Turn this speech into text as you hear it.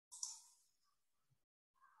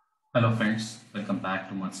Hello friends, welcome back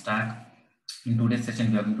to Mudstack. In today's session,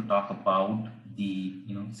 we are going to talk about the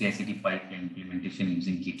CICD pipeline implementation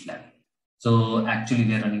using GitLab. So actually,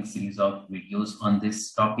 we are running a series of videos on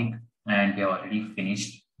this topic, and we have already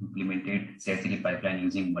finished implemented CICD pipeline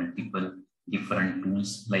using multiple different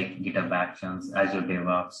tools like GitHub Actions, Azure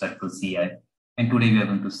DevOps, Circle CI, and today we are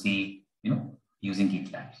going to see using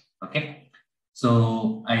GitLab. Okay.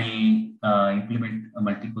 So I'll implement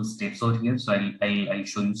multiple steps over here. So I'll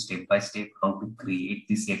show you step by step how to create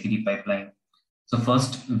this CICD pipeline. So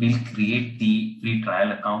first we'll create the free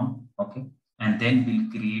trial account, okay, and then we'll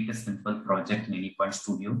create a simple project in Anypoint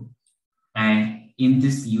Studio. And in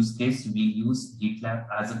this use case, we use GitLab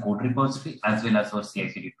as a code repository as well as our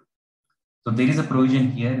CICD tool. So there is a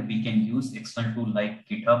provision here. We can use external tool like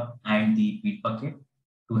GitHub and the Bitbucket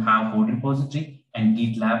to have code repository and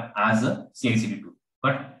GitLab as a CI/CD tool.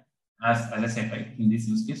 But as I said, right, in this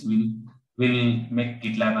use case, we'll make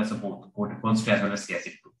GitLab as a both code repository as well as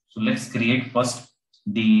CI/CD tool. So let's create first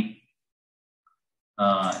the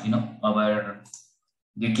our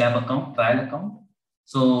GitLab account, trial account.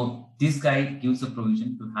 So this guy gives a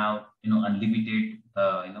provision to have unlimited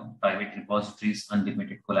private repositories,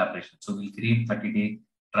 unlimited collaboration. So we'll create 30-day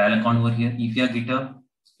trial account over here. If you have GitHub,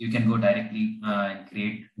 you can go directly and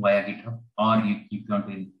create via GitHub, or if you want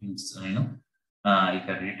to if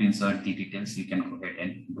you're ready to insert the details, you can go ahead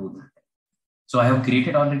and do that. So I have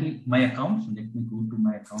created already my account. So let me go to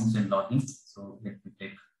my accounts and log in. So let me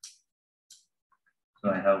take. So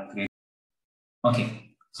I have created.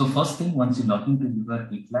 Okay. So first thing, once you log into your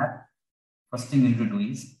GitLab, first thing you need to do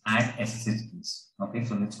is add SSH keys. Okay.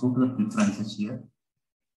 So let's go to the preferences here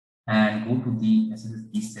and go to the SSH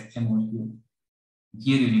keys section over here.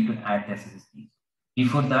 Here you need to add the SSH keys.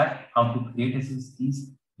 Before that, how to create SSH keys?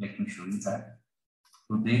 Let me show you that.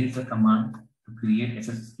 So there is a command to create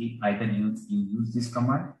SSH key. Either you use this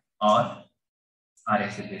command or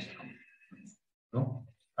RSA-based command. So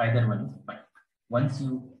either one is fine. Once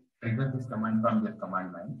you trigger this command from your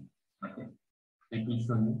command line, okay, it will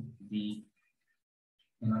show you the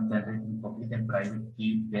generating public and private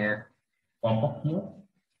key pair pop up here.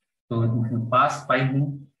 So if you pass file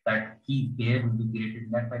name, that key pair will be created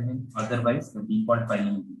in that file name. Otherwise, the default file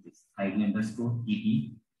name will be this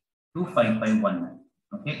id_ed25519.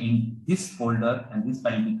 Okay, in this folder, and this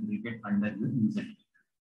file will be created under your user.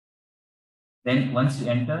 Then once you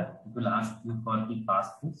enter, it will ask you for the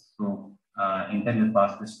passphrase. So enter your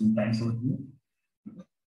passphrase 2 times over here.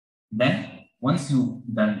 Then once you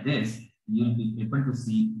done this, you will be able to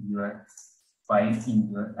see your files in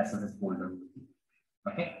your SSH folder.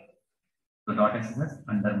 Okay. So .sss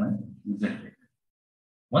under my user directory.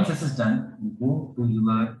 Once this is done, you go to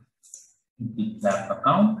your GitLab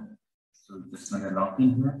account. So just want to log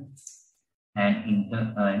in here and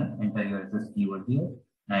enter your SSH keyword here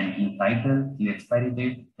and give title, give expiry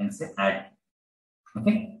date, and say add.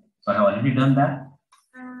 Okay. So I have already done that.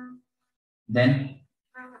 Then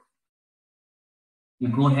you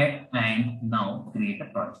go ahead and now create a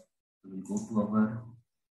project. So we'll go to our.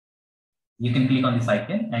 You can click on this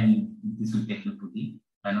icon and this will take you to the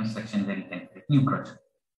section where you can create new project.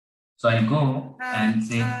 So I'll go and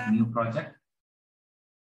say new project.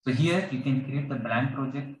 So here you can create the blank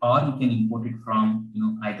project, or you can import it from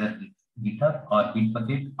either GitHub or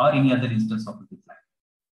Bitbucket or any other instance of GitLab.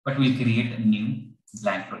 But we'll create a new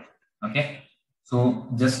blank project. Okay. So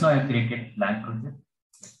just now I created blank project.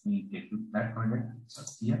 Let me take you to that project. So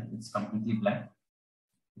here it's completely blank.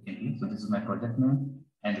 You can see. So this is my project name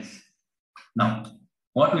and this. Now,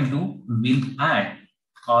 what we'll do, we'll add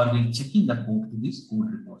or we'll check in the code to this code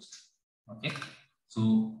repository. Okay. So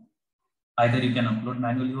either you can upload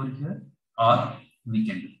manually over here or we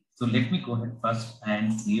can do. So let me go ahead first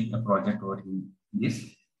and create a project over in this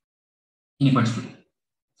Anypoint Studio.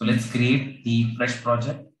 So let's create the fresh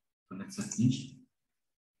project. So let's just finish.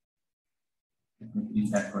 Let me bring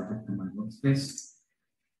that project to my workspace.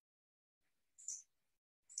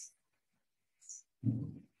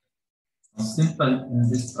 Simple in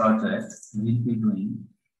this project, we'll be doing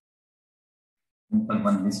simple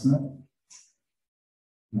one listener,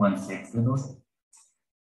 one set payload.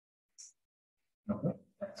 Okay,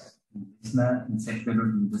 that's it. Listener and set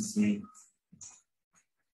payload, we just say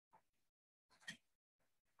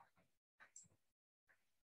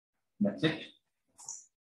that's it.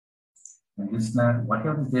 And listener,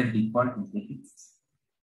 whatever is their default, we take it.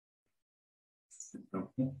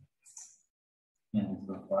 Okay. And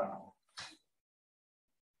so far.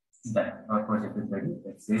 That our project is ready.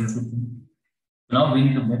 Let's save everything. Now we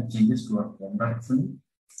need to make changes to our form.xml.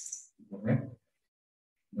 Go ahead.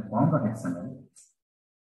 The form.xml.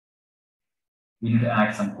 we need to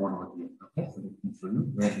add some code over here. Okay, so let me show you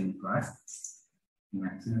where we need to add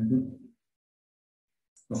maximum.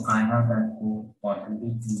 So I have that code already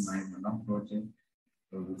in my one project.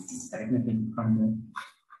 So we can directly take it from there.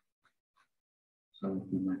 So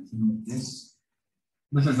the maximum is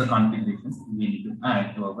this is the configuration we need to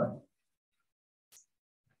add to our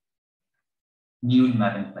mule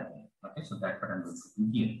mapping plugin. Okay, so that's what I'm going to do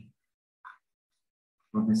here.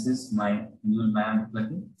 So this is my mule map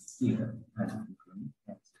plugin here.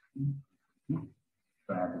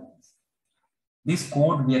 This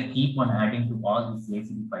code we are keep on adding to all the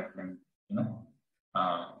CICD pipeline,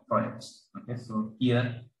 projects. Okay, so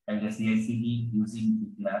here I guess CICD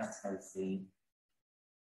using GitLab, I'll say.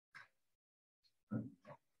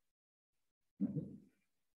 Okay.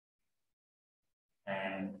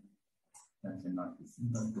 And that's not this,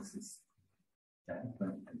 but this is that.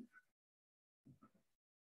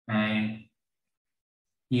 And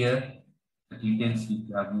here the details which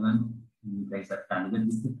you have given, you guys are familiar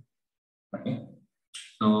with it. Okay,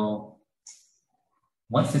 so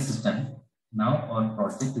once this is done, now our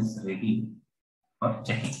project is ready for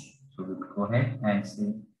checking. So we will go ahead and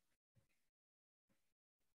say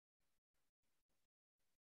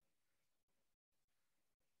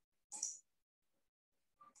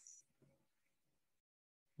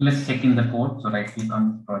let's check in the code. So right click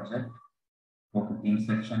on the project, go to team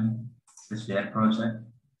section, share project.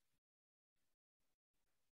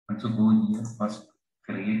 And so go here first,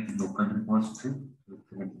 create local repository. So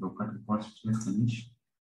create local repository, finish.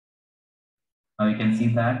 Now you can see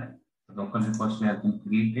that the local repository has been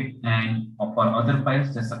created, and for other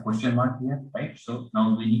files, there's a question mark here, right? So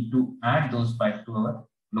now we need to add those files to our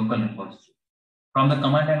local repository. From the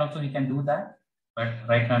command line also we can do that, but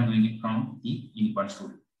right now I'm doing it from the Unicorn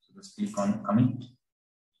Studio. So just click on commit.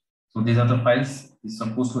 So these are the files is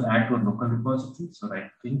supposed to add to a local repository. So right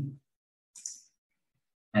click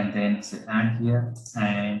and then say add here,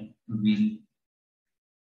 and we'll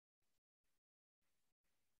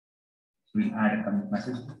add a commit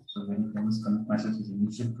message. So very famous commit message is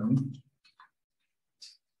initial commit.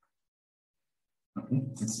 Okay,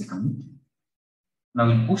 let's say commit. Now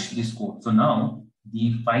we'll push this code. So now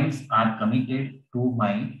the files are committed to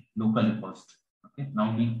my local repository. Okay,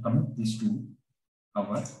 now we commit these to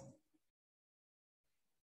our.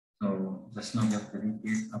 So just now we have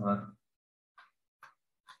created our.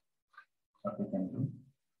 What we can do,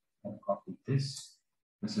 I'll copy this.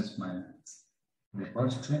 This is my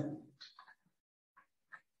repository.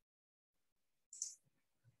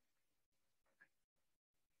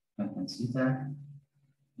 I can see that,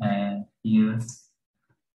 and here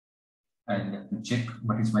I have to check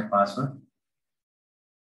what is my password.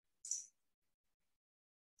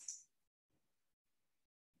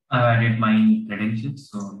 I've added my credentials,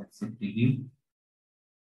 so let's say preview.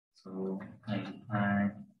 So I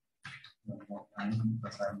add one more time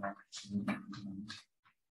because I'm not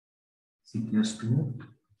secures tool.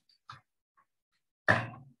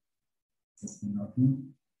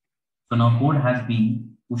 So now code has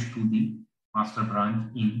been pushed to the master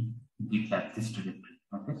branch in GitLab, this directory.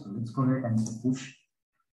 Okay, so let's go ahead and say push.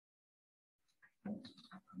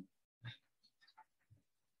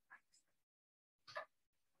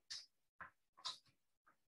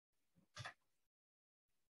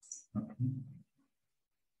 Okay.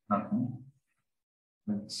 Okay.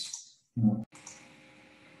 Let's move.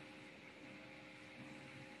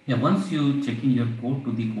 Yeah, once you check in your code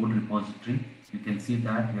to the code repository, you can see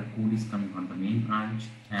that your code is coming on the main branch,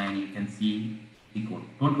 and you can see the code.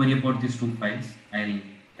 Don't worry about these two files.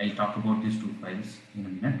 I'll talk about these two files in a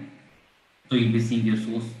minute. So you'll be seeing your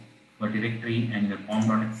source directory and your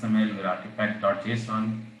form.xml, your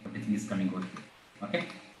artifact.json, everything is coming over here. Okay.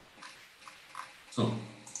 So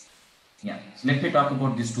yeah, so let me talk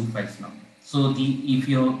about these two files now. So if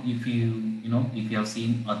you have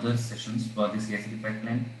seen other sessions for the CICD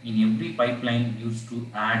pipeline, in every pipeline we used to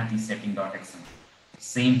add the setting.xml.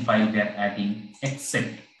 Same file we are adding,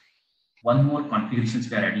 except one more configurations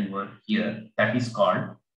we are adding over here, that is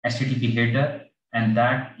called HTTP header, and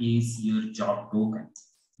that is your job token.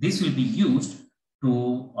 This will be used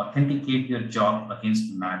to authenticate your job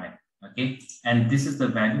against Maven. Okay, and this is the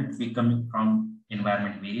value to be coming from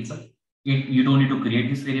environment variable. You don't need to create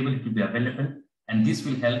this variable, it will be available, and this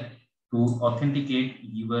will help to authenticate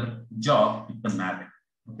your job with the Maven.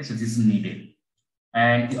 Okay, so this is needed.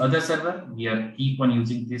 And the other server, we are keep on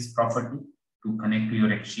using this property to connect to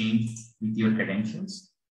your exchange with your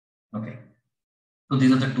credentials. Okay, so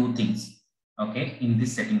these are the two things. Okay, in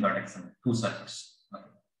this setting.xml, two servers. Okay,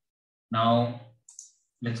 now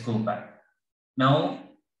let's go back. Now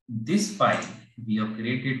this file we have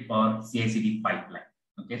created for CICD pipeline.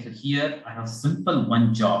 Okay, so here I have simple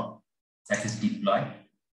one job that is deployed,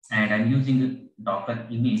 and I'm using a Docker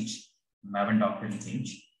image, Maven Docker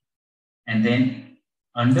image. And then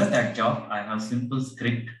under that job, I have simple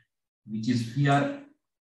script, which is we are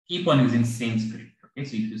keep on using same script. Okay,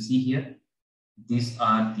 so if you see here, this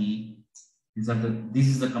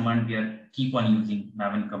is the command we are keep on using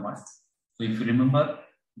Maven command. So if you remember,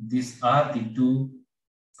 these are the two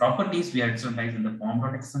properties we are exercised in the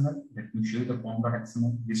form.xml. Let me show you the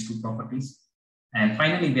form.xml, these two properties. And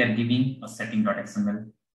finally, we are giving a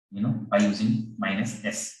setting.xml, by using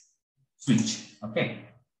 -s switch. Okay.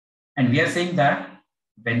 And we are saying that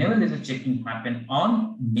whenever there's a checking happen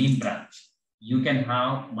on main branch, you can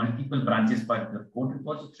have multiple branches for the code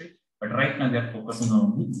repository, but right now we are focusing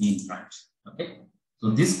on the main branch. Okay. So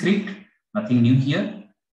this script, nothing new here.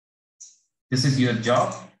 This is your job.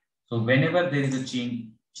 So whenever there is a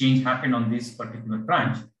change happen on this particular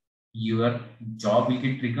branch, your job will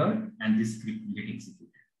get triggered and this script will get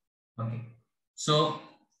executed. Okay. So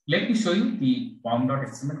let me show you the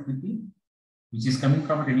form.xml quickly, which is coming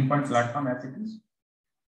from a Anypoint platform as it is.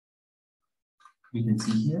 You can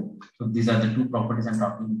see here. So these are the two properties I'm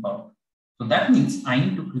talking about. So that means I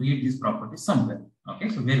need to create these properties somewhere. Okay,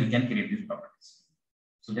 so where we can create these properties.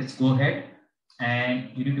 So let's go ahead and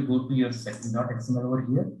you need to go to your setting.xml over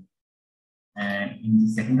here. And in the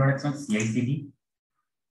setting.xml CICD.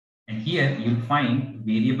 And here you'll find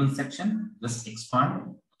variable section, just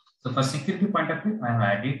expand. So for security point of view, I have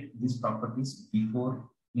added these properties before,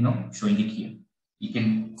 showing it here. You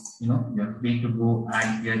can, you're free to go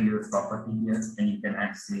add here your property here, and you can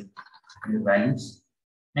add, say, your values.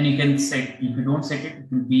 And you can set, if you don't set it, it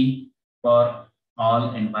will be for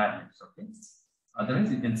all environments, okay?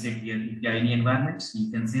 Otherwise, you can set here, if there are any environments,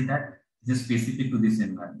 you can say that this is specific to this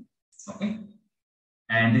environment, okay?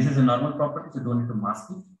 And this is a normal property, so don't need to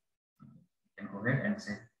mask it. You can go ahead and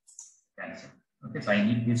say cancel. Okay, so I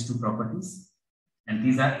need these two properties, and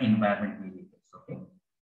these are environment variables, okay?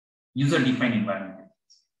 User-defined environment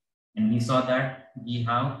variables. And we saw that we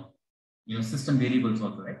have, system variables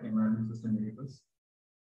also, right? Environment system variables.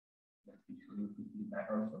 Let me show you quickly that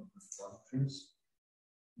also. Repositories.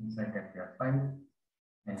 Inside that we have file,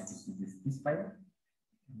 and this is this file.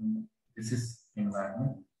 And this is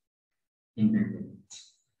environment inbuilt variables.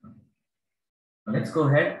 Okay. So let's go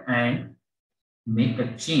ahead and make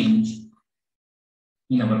a change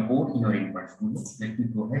in our code in our endpoint studio. Let me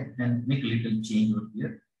go ahead and make a little change over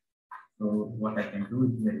here. So what I can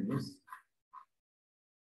do here is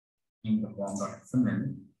in the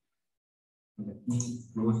form.xml, let me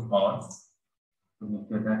close all to make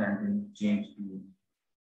sure that I'm going to change to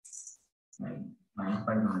my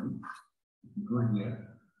file only. Go here.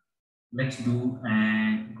 Let's do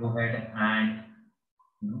and go ahead and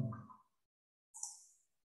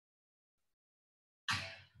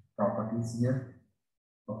properties here.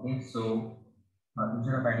 Okay, so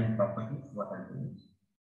instead of adding properties, what I'll do is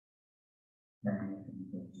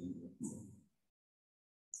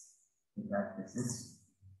so that this is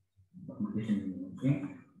application name. Okay.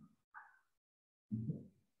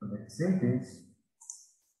 So let's say this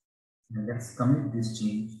and let's commit this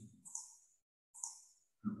change.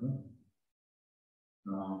 Okay.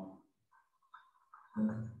 Now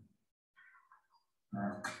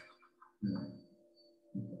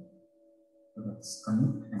so let's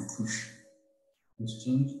commit and push this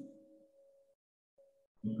change.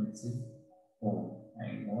 You can see, oh, I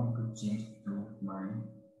want to change to my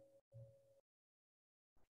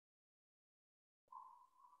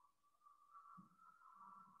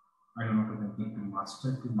I don't want to make it to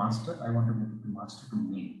master I want to make it to master to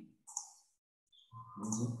main.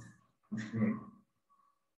 Close it, push it,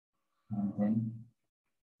 and then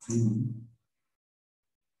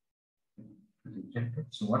reject it.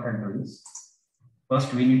 So what I'll do is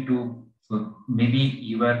first we need to, so maybe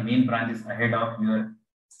your main branch is ahead of your,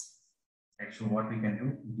 right? So what we can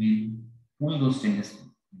do, we pull those changes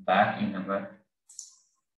back in our,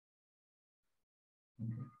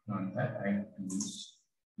 on that I need to use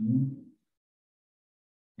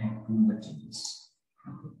and pull the changes.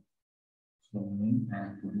 Okay. So main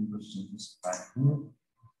and pulling those changes back here.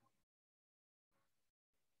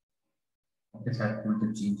 Okay, so I pull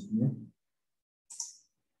the change here.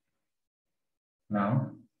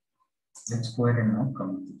 Now let's go ahead and now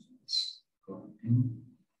commit the changes. Go in,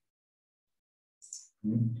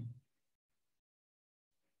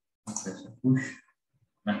 press a push,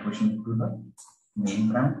 and pushing it to the main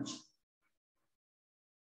branch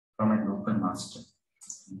from a local master.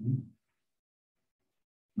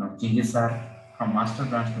 Now changes are from master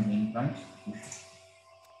branch to main branch. Push.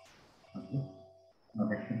 Okay. Now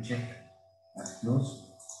let me check as close.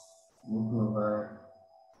 Go to our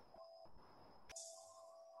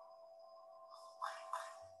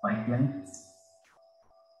pipeline.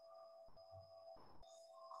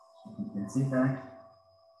 So you can see that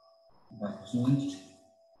changed.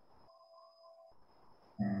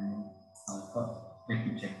 And let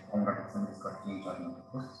me check conversion is got changed or not.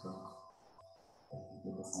 So let me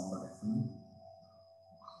get this conversion.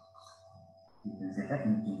 You can see that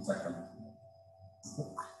new changes are coming.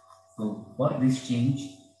 Okay. So for this change,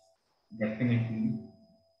 definitely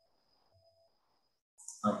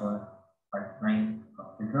our pipeline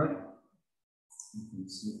configured. You can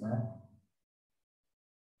see that.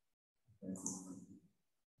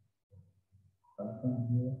 Pipeline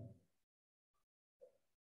here.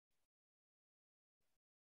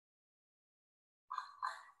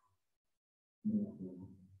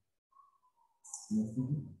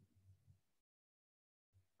 CICD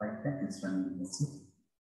Pipeline is running the message.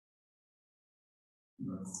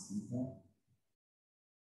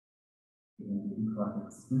 Waiting for the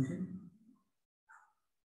execution.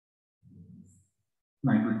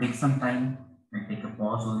 Now it will take some time. I take a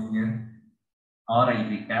pause over here, or I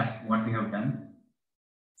recap what we have done.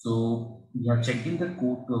 So we have checked in the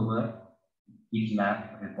code to our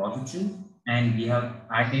GitLab repository, and we have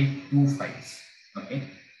added 2 files. Okay,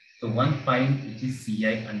 so one file which is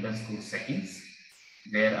CI_settings,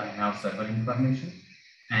 where I have server information,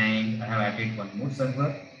 and I have added one more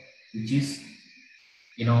server which is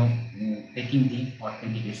taking the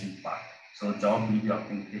authentication part. So job will be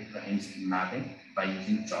authenticated against mapping by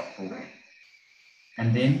using job program.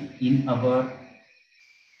 And then in our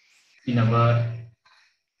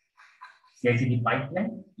CICD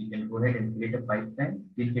pipeline, you can go ahead and create a pipeline.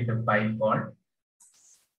 We'll get a file called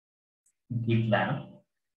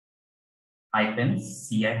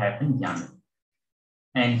GitLab-ci-YAML.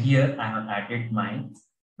 And here I have added my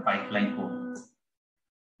pipeline code.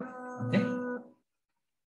 Okay.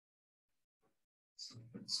 So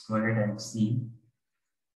let's go ahead and see.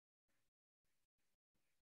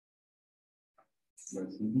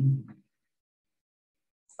 CICD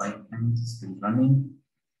pipeline is still running.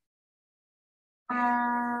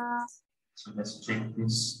 So let's check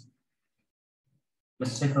this.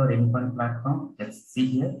 Let's check our endpoint platform. Let's see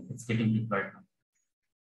here, it's getting deployed now.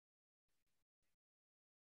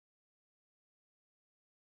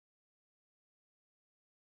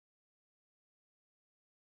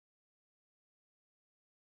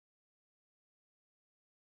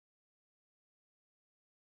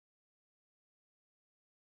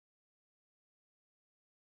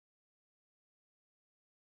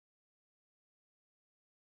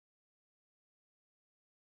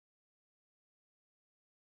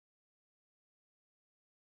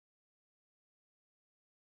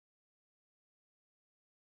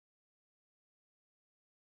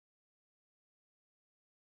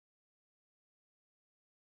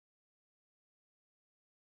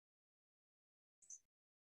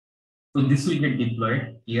 So this will get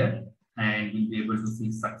deployed here, and we'll be able to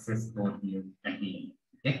see success over here at the end.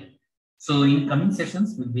 Okay. So in coming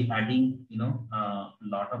sessions, we'll be adding, a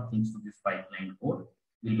lot of things to this pipeline code.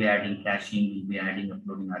 We'll be adding caching, we'll be adding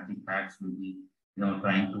uploading artifacts, we'll be,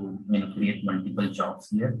 trying to create multiple jobs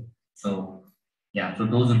here. So yeah, so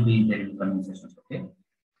those will be there in coming sessions. Okay.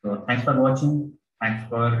 So thanks for watching. Thanks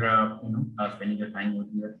for spending your time over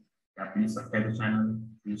here. Yeah, please subscribe to the channel.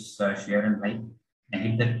 Please share and like. And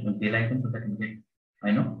hit the bell icon so that you get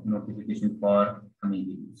notification for coming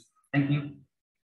videos. Thank you.